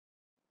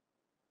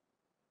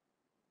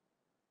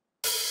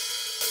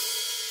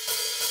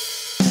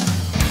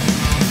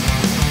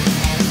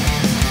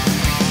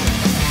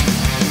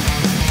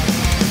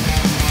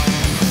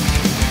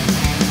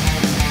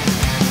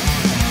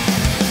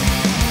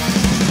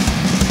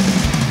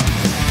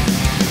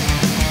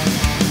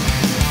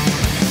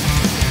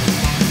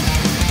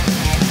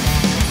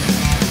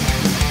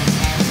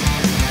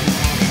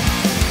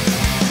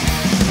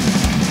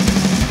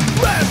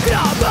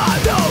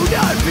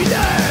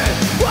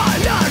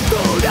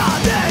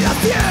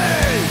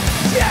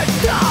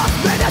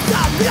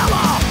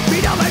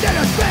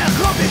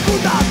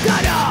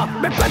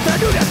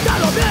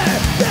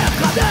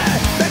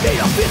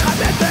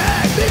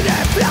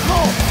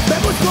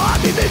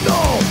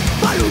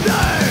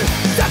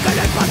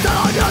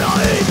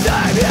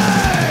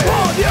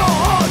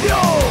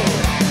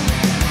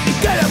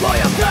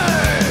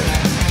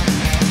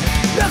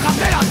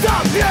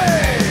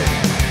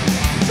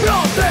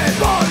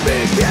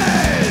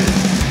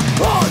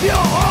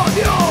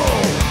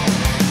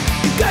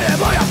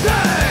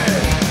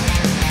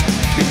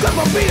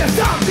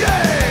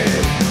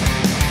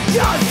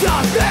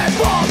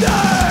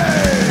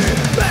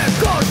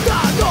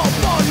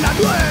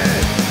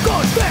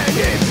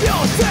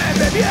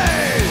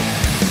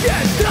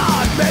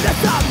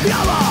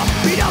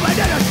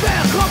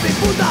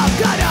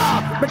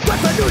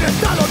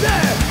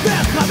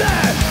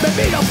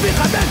Miro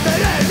fijamente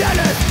en el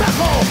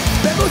espejo,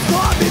 me busco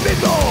a mí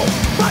mismo,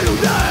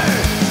 maludé,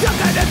 ya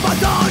que en el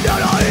pasado no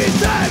lo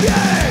hice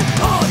bien.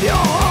 Odio,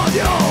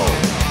 odio,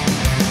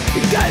 ¿y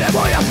qué le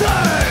voy a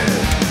hacer?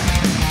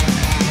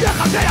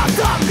 Deja que la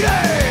sangre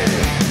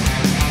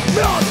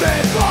brote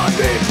por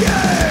mi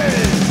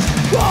piel.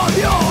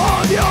 Odio,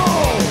 odio,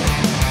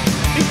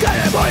 ¿y qué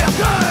le voy a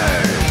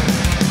hacer?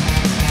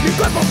 Mi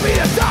cuerpo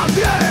pide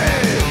sangre,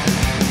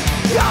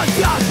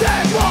 gracias de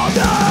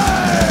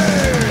poder.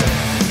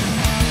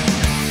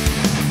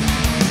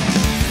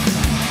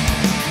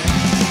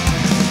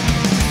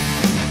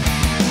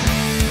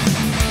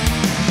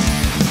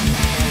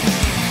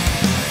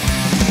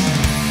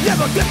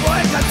 Llevo tiempo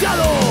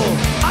enganchado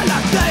a la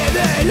calle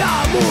de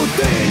la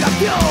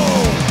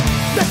mutilación,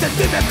 de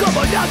sentirme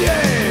como nadie,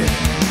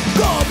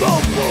 como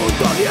un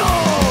puto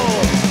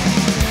dios,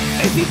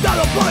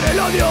 excitado por el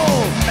odio,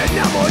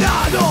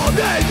 enamorado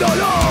del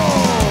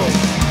dolor,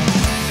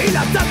 y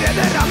la sangre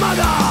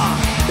derramada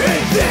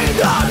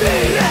incita mi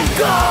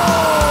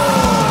rencor.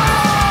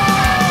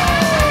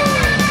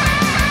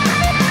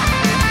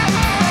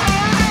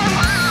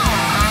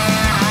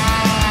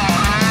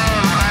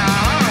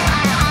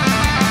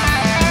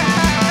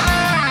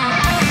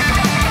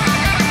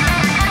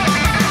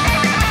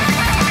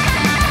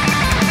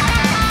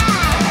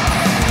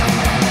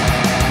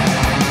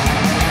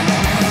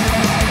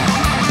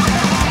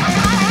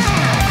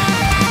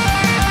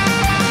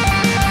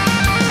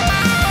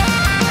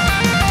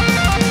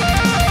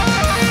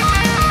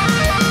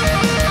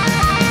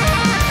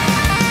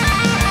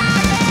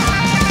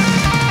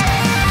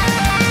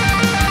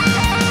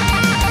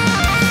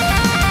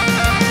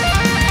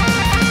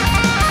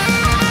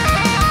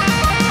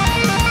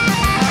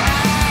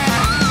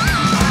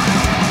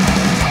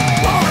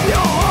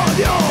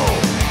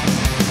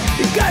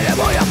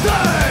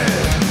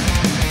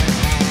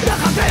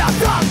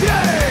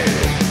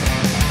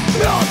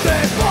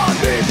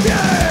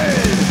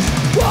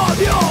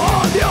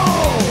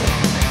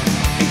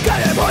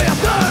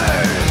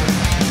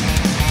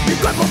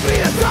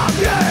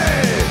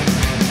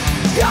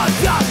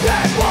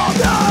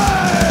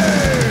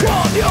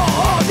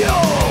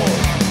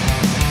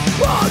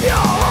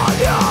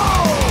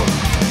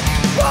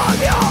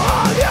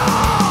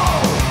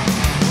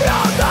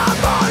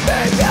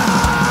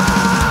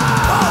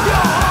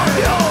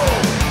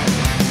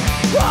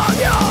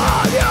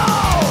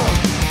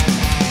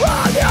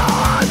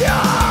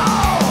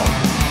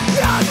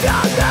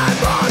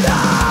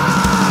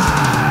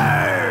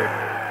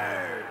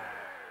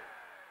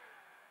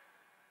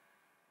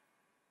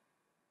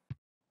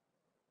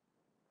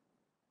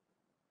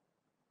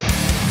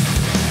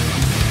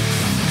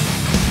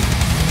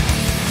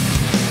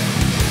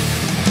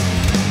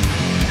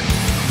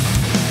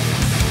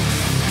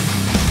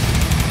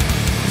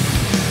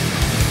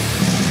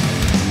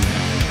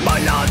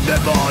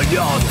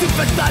 Demonios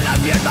infectan la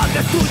mierda,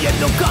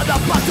 destruyendo cada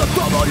paso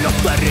todos los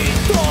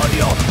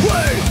territorios.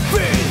 El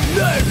fin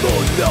del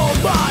mundo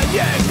va a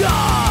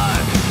llegar.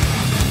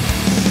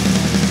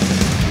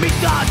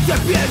 Mitad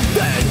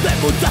serpientes de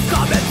muchas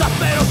cabezas,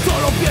 pero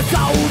solo piensa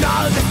una.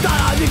 ¿Dónde está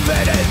la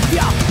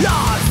diferencia?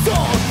 Las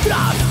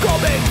otras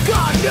comen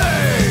carne.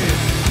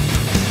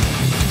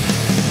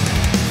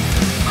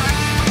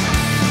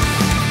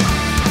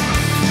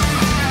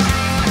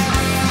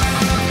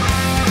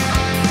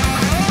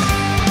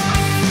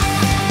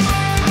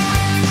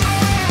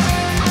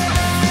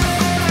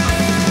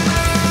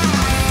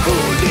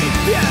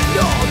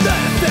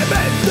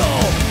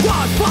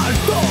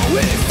 Asfalto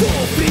y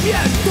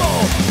sufrimiento,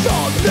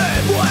 donde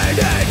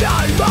mueren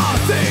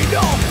almas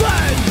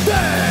inocentes.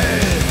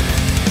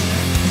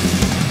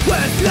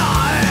 Pues la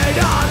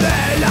era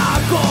de la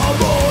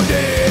comunicación,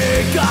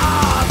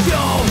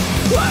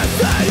 pues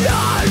el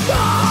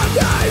alma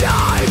de la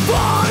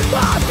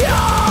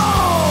información.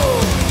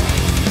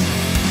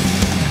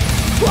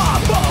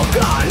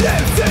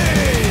 Apokalipsis,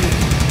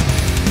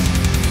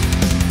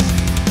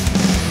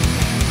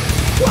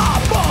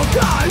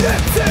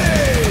 Apokalipsis,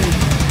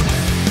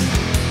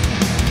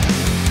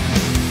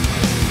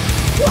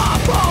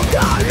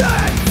 Apokalipsis,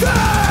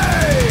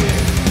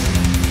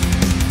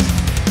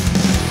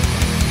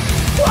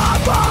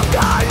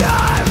 Apokalipsis.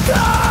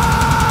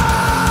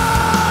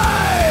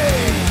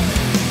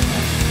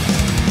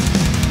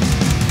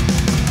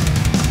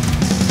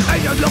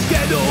 Ellos los que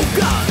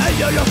educan,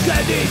 ellos los que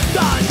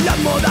dictan las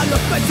modas, los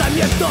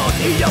pensamientos.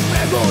 Y yo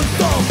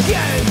pregunto,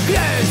 ¿quién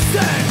quiere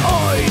ser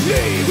hoy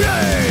libre?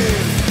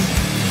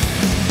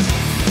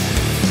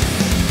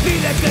 Ni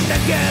de que te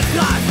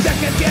quejas, de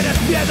que tienes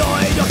miedo.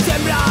 Ellos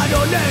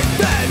sembraron el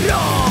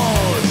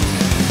terror,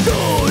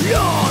 tú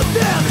lo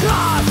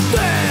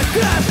dejaste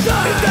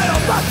crecer y te lo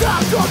vas a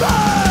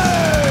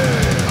comer.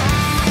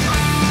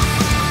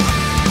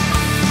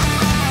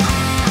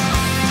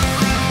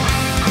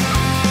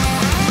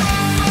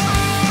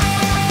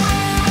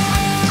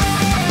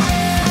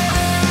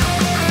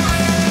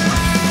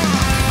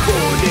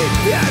 Un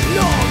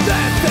infierno de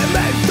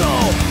cemento,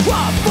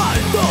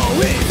 asfalto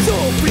y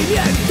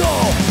sufrimiento,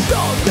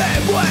 donde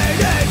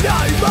mueren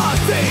almas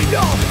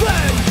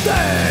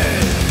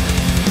inocentes.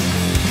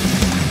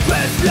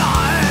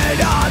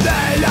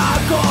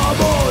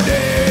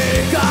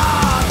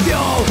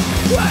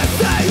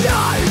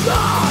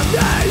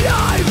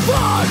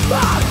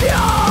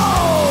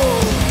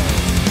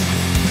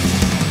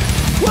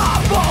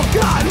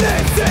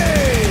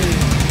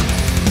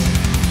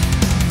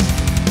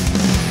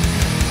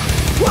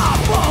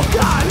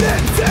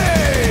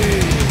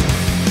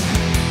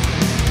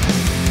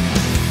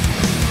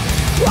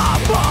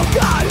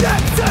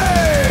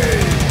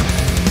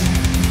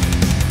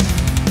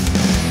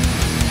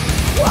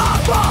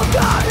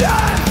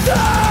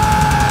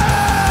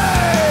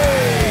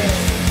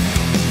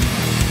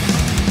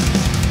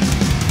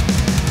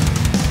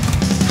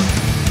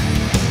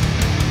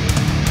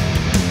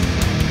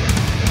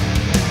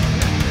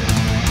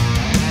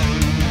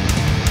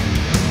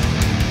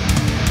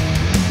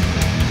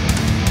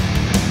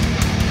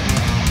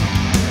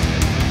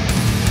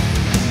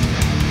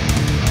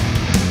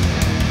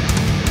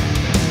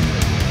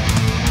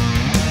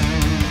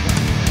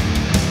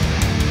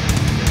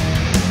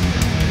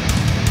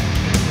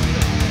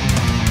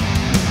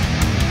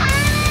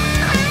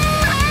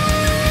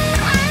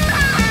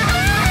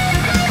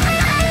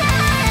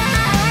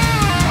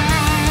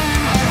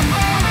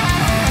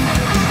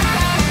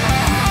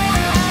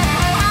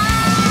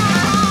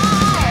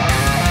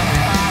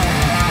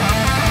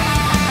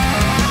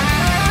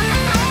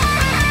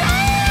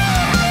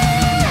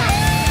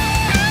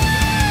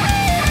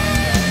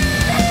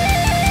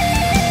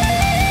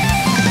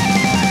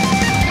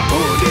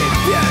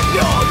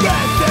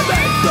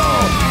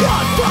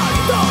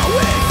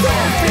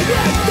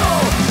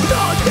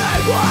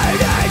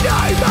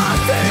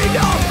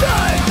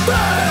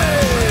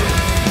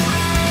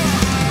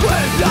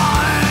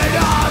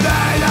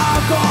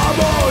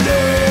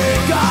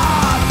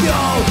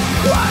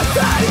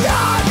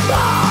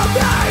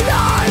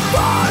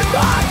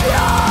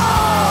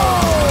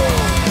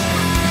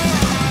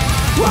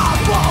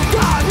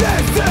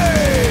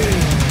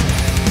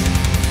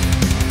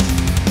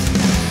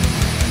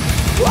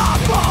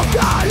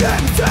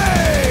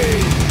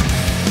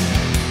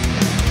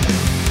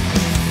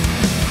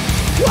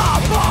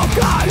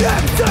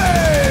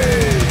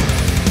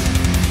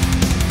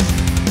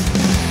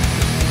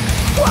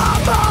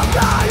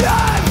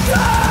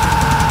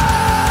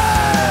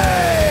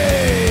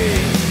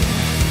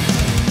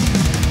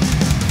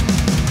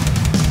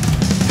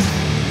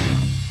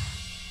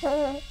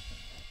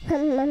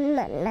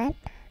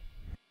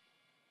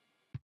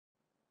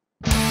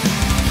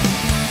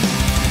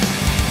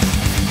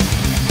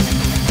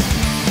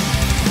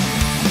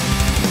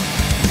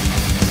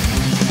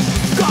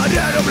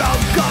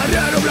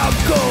 Carrero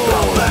Blanco,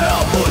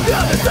 campeón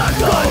mundial de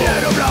salto.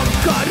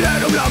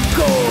 Carrero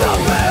Blanco,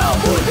 campeón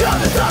mundial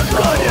de salto.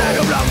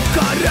 Carrero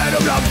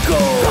Blanco,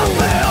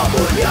 campeón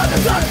mundial de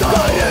salto.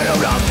 Carrero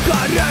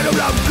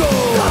Blanco,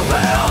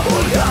 campeón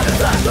mundial de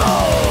salto.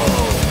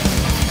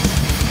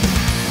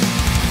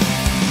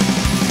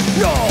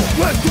 No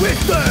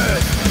estuviste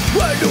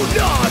en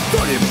unas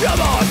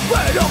olimpiadas,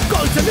 pero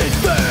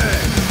conseguiste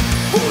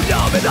una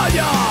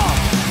medalla.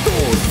 Tu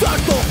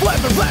salto fue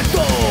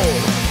perfecto.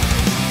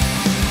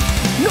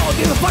 No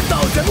tiene falta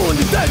un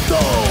segundo intento.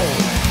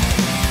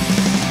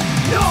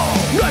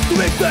 No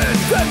estuviste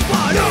en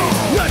París,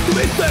 no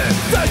estuviste en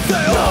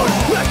Seúl,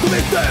 no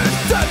estuviste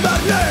en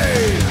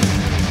Berlín.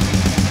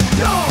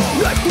 No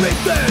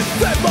estuviste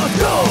en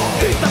Moscú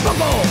y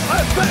tampoco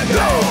en Pekín.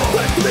 No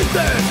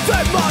estuviste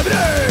en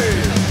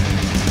Madrid.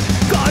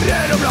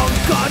 Carrero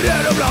Blanco,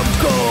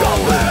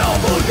 campeón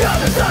mundial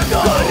de salto.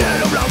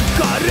 Carrero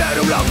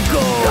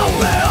Blanco,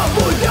 campeón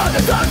mundial de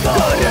salto.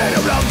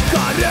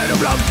 Carrero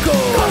Blanco,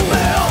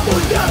 campeón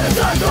mundial de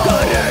salto.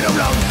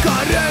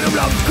 Carrero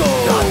Blanco,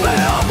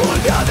 campeón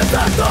mundial de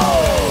salto.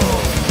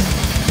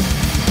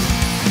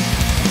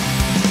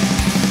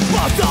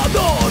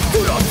 Pasados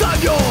unos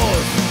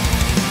años,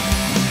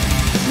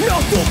 no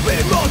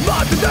supimos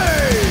más de ti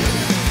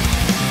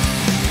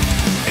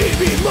y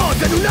vimos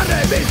en una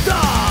revista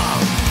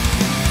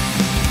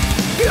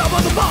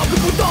grabado bajo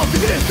puntos de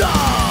grita.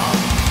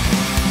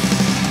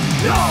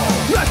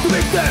 No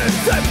estuviste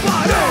en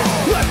París,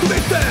 no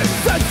estuviste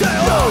en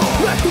Seúl,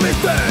 no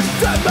estuviste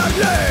en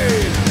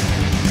Berlín.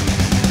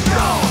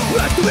 No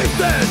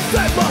estuviste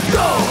en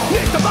Moscú,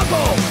 ni tampoco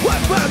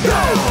en Pekín.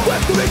 No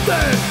estuviste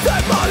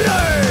en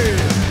Madrid.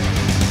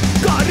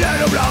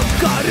 Carrero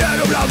Blanco,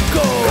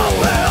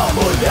 campeón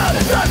mundial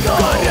de salto.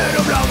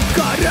 Carrero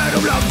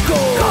Blanco,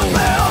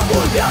 campeón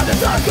mundial de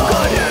salto.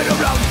 Carrero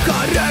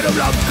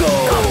Blanco,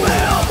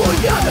 campeón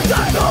mundial de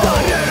salto.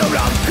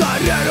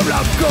 Carrero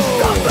Blanco,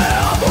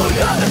 campeón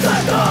mundial de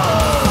salto.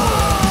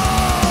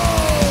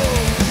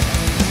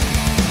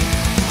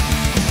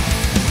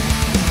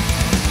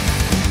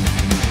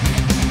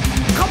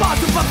 Jamás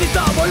un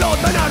fascista voló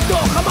tan alto,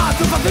 jamás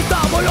un fascista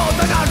voló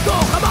tan alto,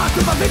 jamás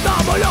un fascista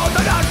voló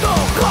tan alto.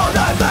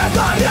 ¡Jódeme,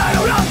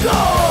 Carrero Blanco!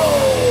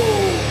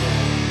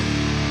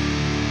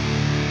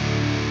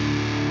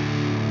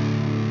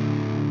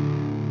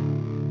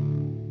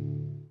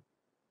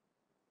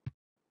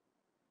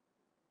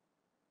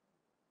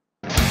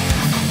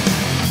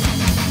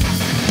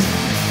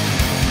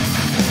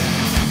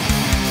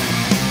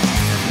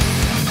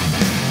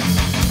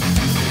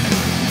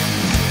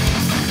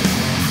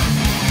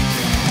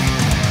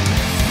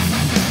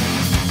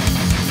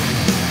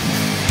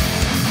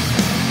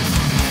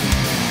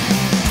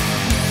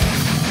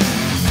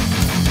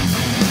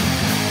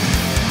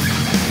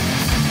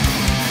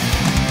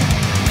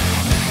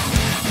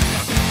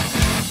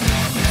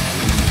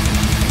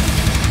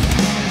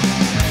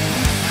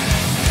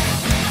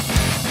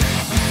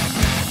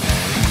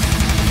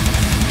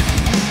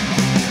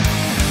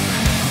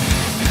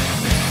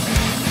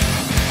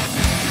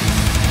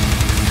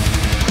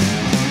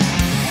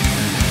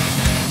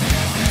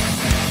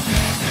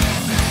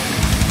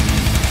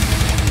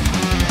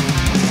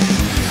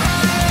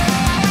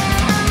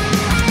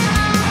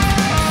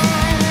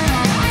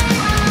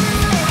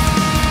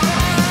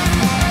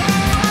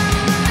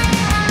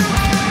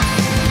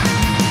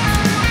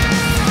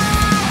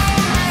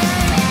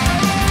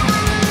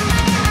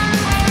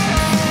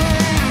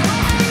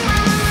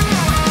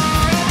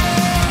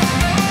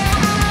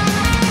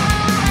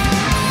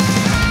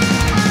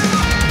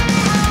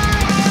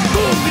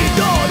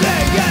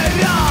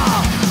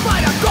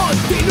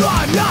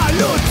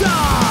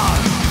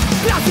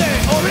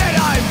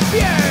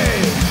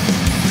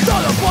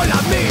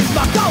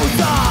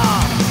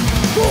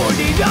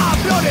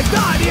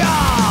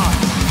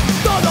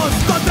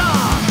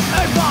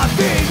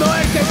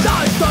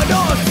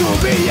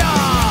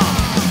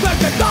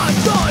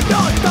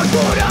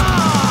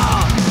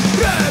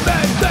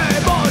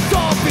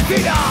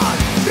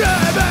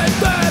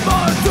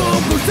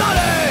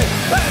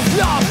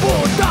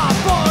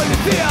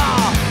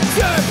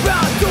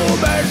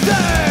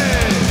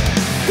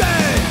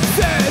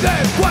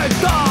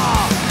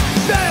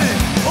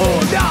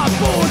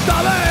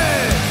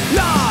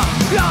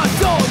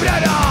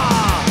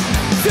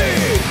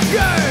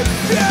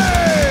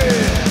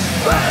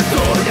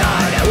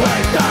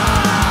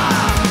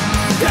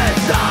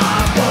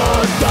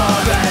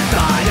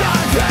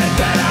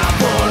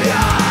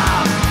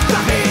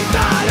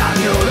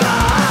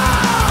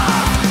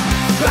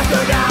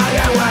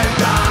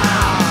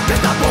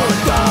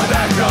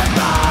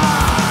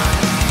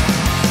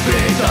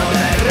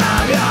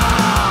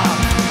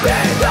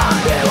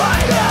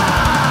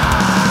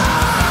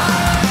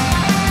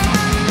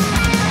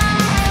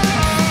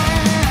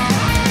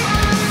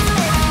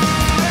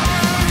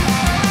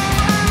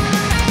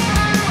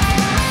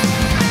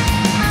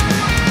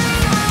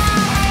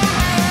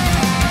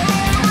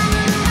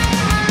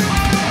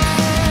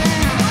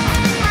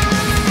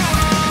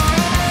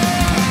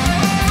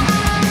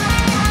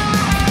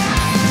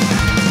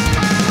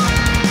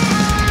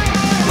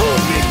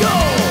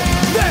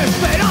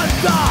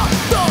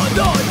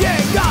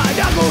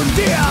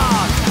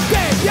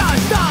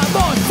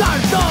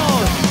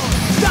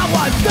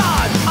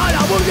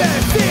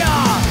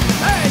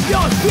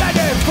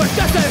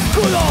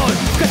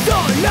 que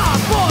son la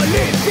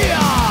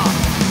policía.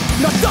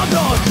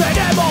 Nosotros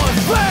tenemos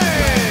fe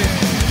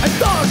en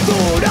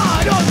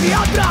torturarnos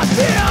día tras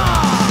día.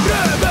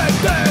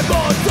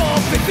 Reventemos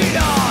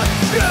oficinas,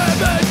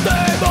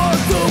 reventemos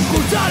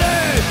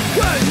sucursales,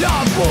 que la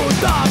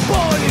puta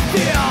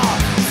policía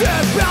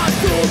siempre a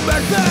su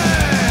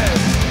merced.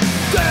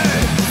 Que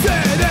se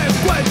den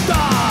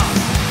cuenta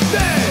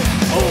de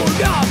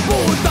una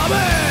puta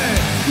vez,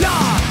 la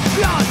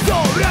clase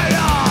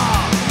obrera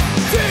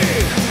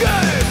sigue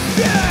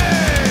bien.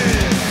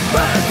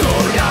 Es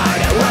una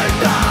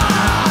revuelta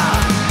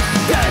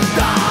que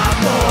está a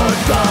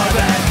punto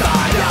de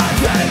estallar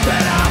entre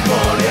la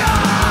furia,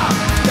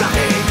 la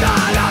hija,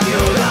 la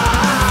viuda.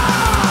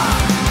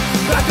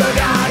 Es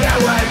una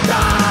revuelta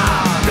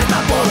que está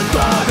a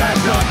punto de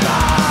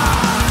explotar.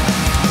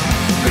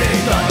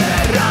 Gritos de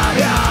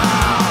rabia,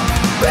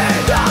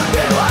 gritos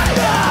de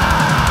igualdad.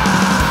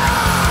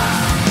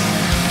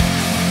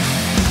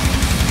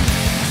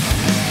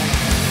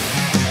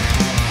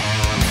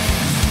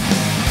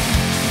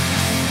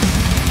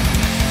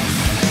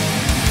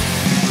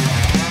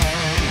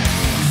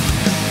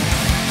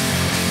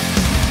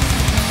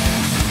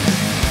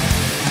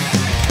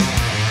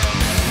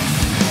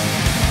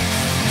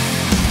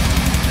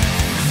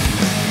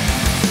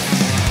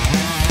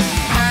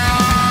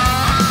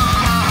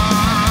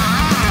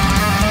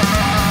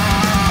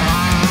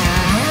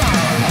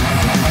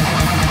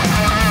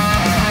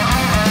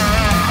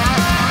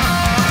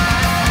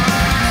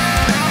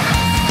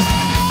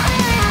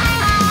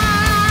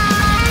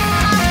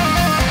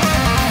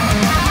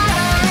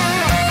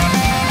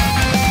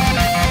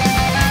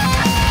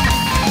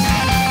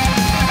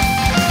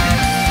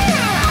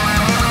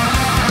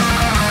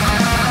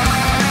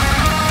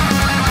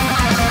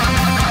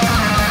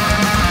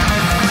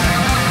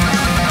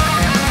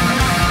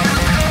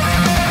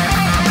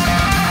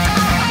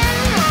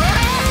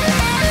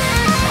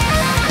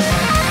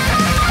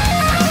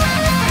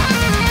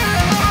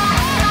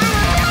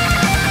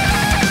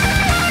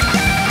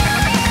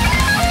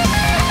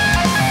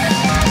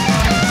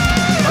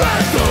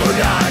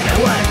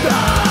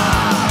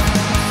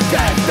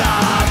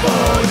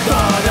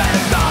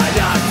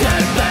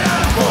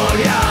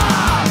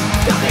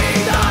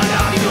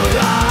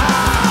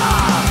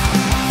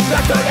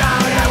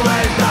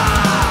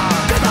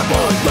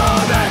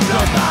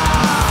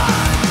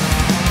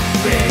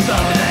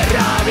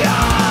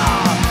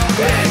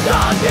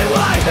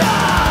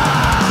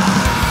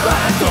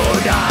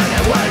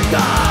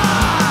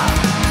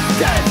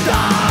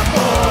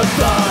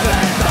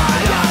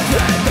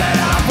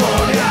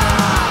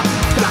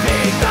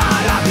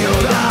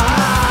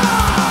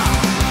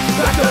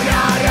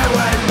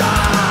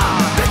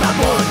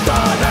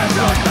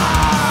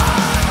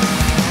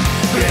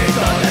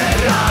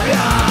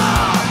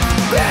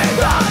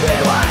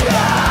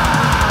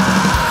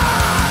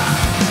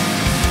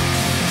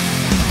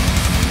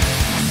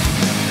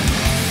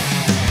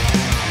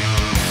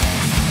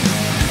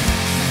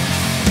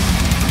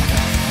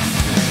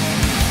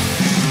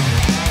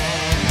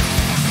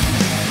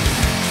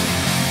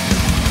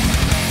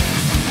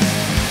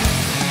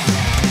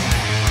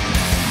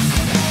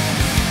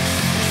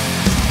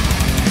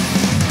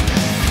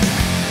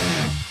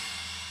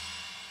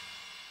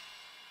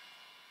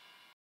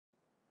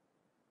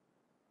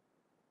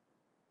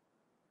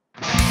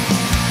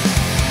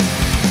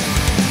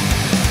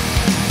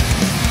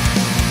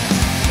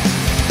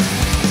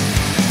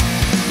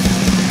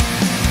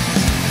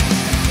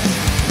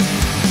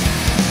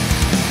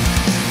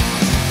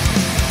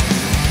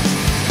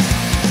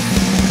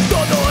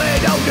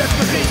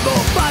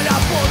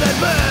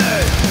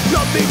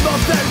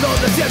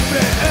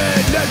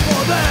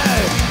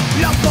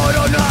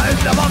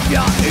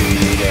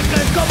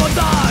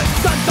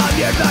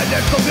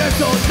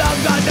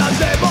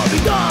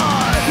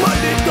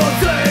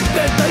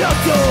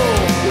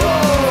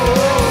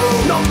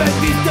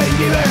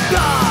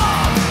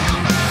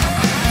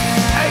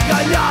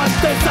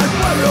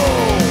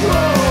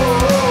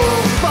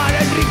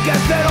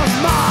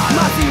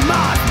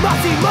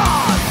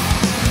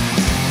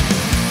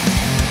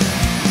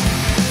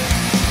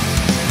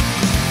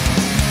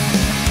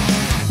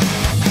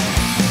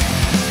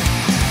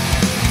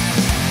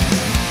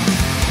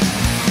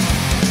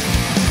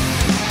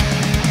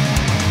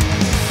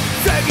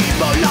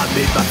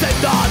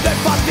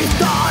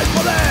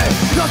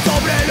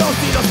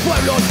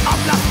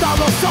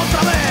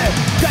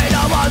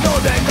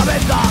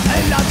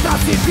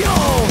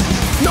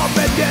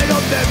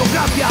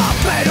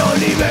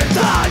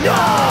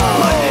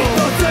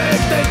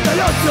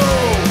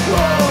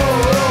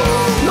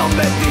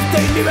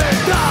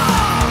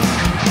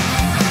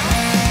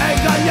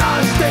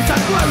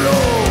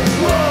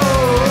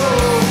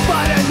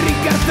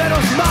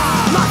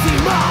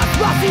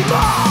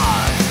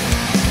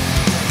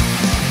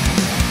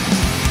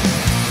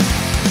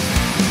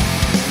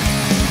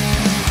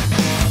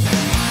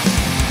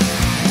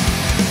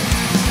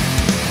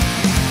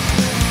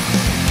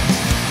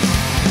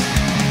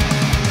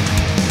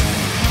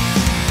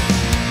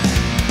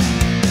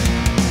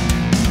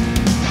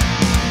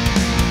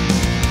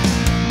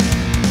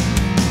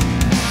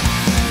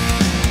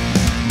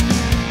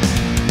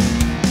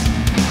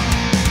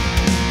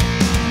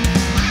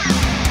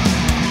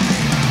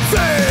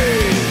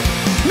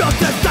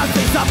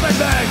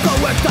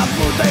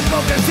 puta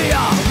hipocresía,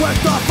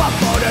 vuestro afán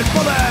por el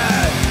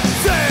poder.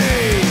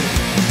 Sí,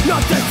 no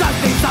te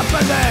saltéis a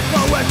perder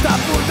por vuestra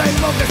puta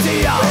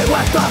hipocresía,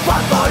 vuestro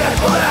afán por el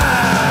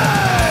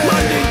poder.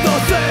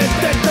 Malditos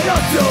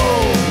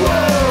sentenciosos,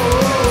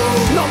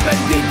 no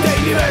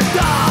vendisteis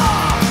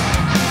libertad,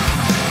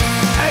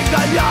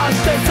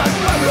 engañasteis al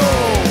pueblo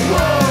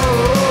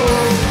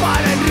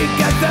para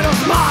enriqueceros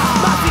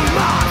más y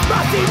más,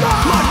 más y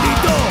más.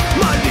 Maldito,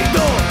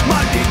 maldito,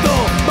 maldito,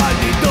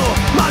 maldito,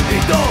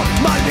 maldito,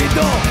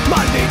 maldito,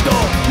 maldito,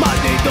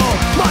 maldito,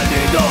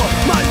 maldito,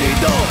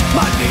 maldito,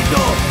 maldito,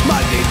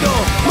 maldito,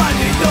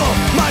 maldito,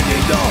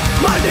 maldito,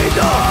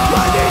 maldito,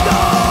 maldito.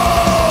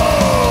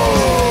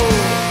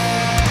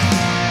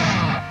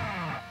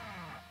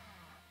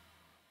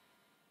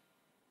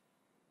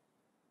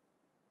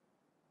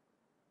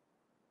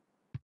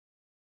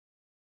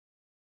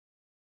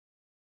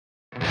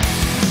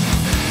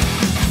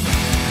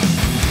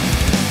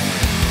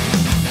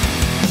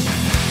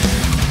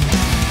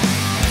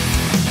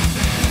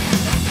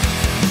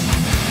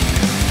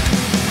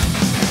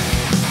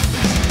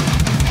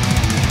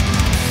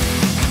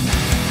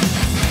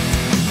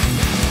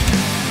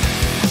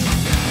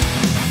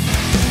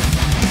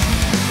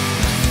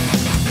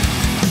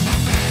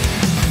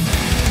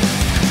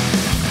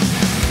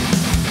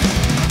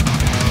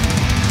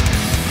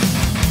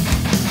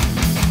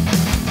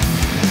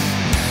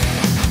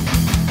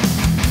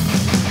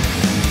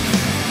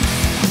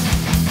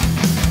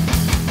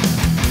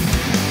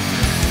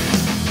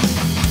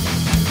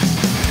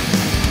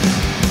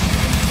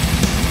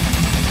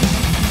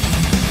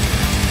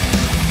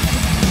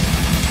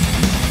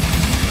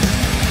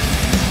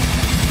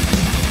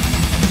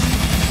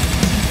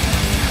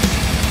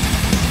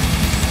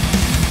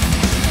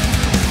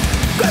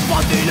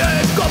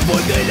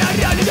 Confundir la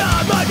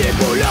realidad,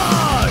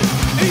 manipular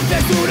y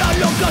censurar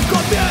lo que os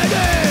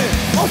conviene.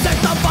 Os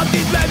es tan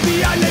fácil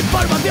enviar la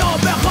información,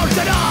 mejor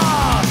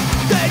será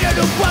tener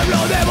un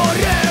pueblo de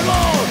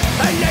borregos.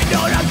 En la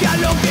ignorancia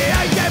lo que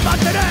hay que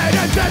mantener,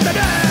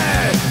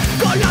 entretener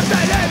con la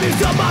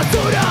televisión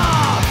basura.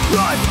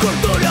 No es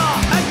cultura,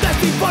 es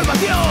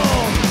desinformación.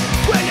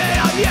 Huele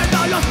a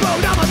mierda los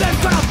programas del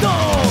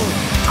corazón.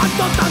 A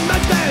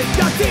totalmente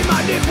y así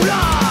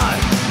manipular.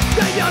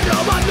 Ellos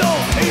robando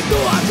y tú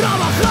a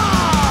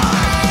trabajar.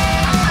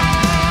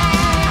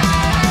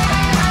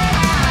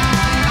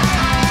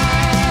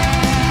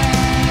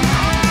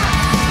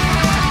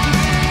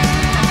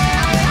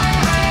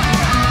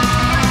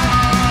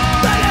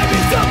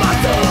 Televisión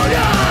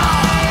basura.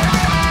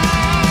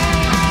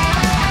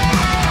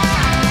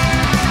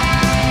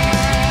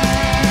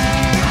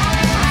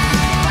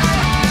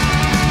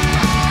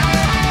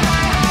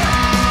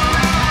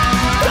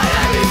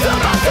 Televisión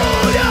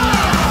basura.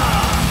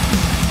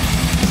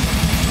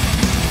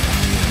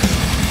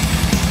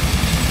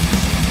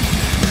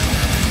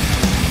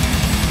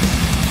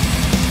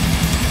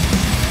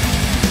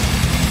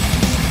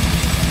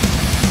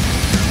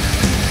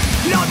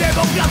 La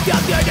democracia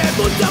tiene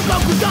mucho que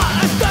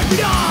ocultar,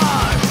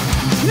 exterminar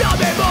la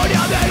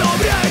memoria del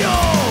obrero.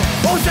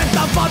 Os es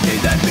tan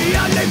fácil de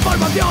enviar la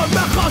información,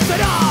 mejor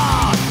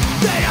será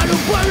crear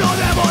un pueblo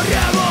de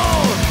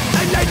borregos.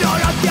 En la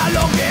ignorancia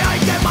lo que hay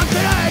que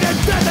mantener,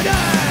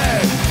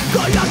 entretener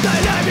con la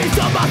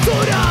televisión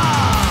basura.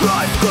 No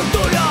es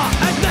cultura,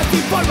 es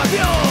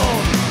desinformación.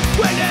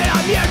 Huele a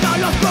mierda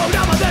los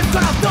programas del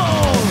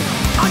corazón.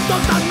 A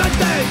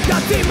totalmente y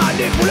así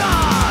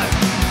manipular.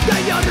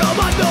 Ellos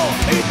robando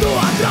y tú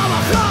a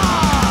trabajar.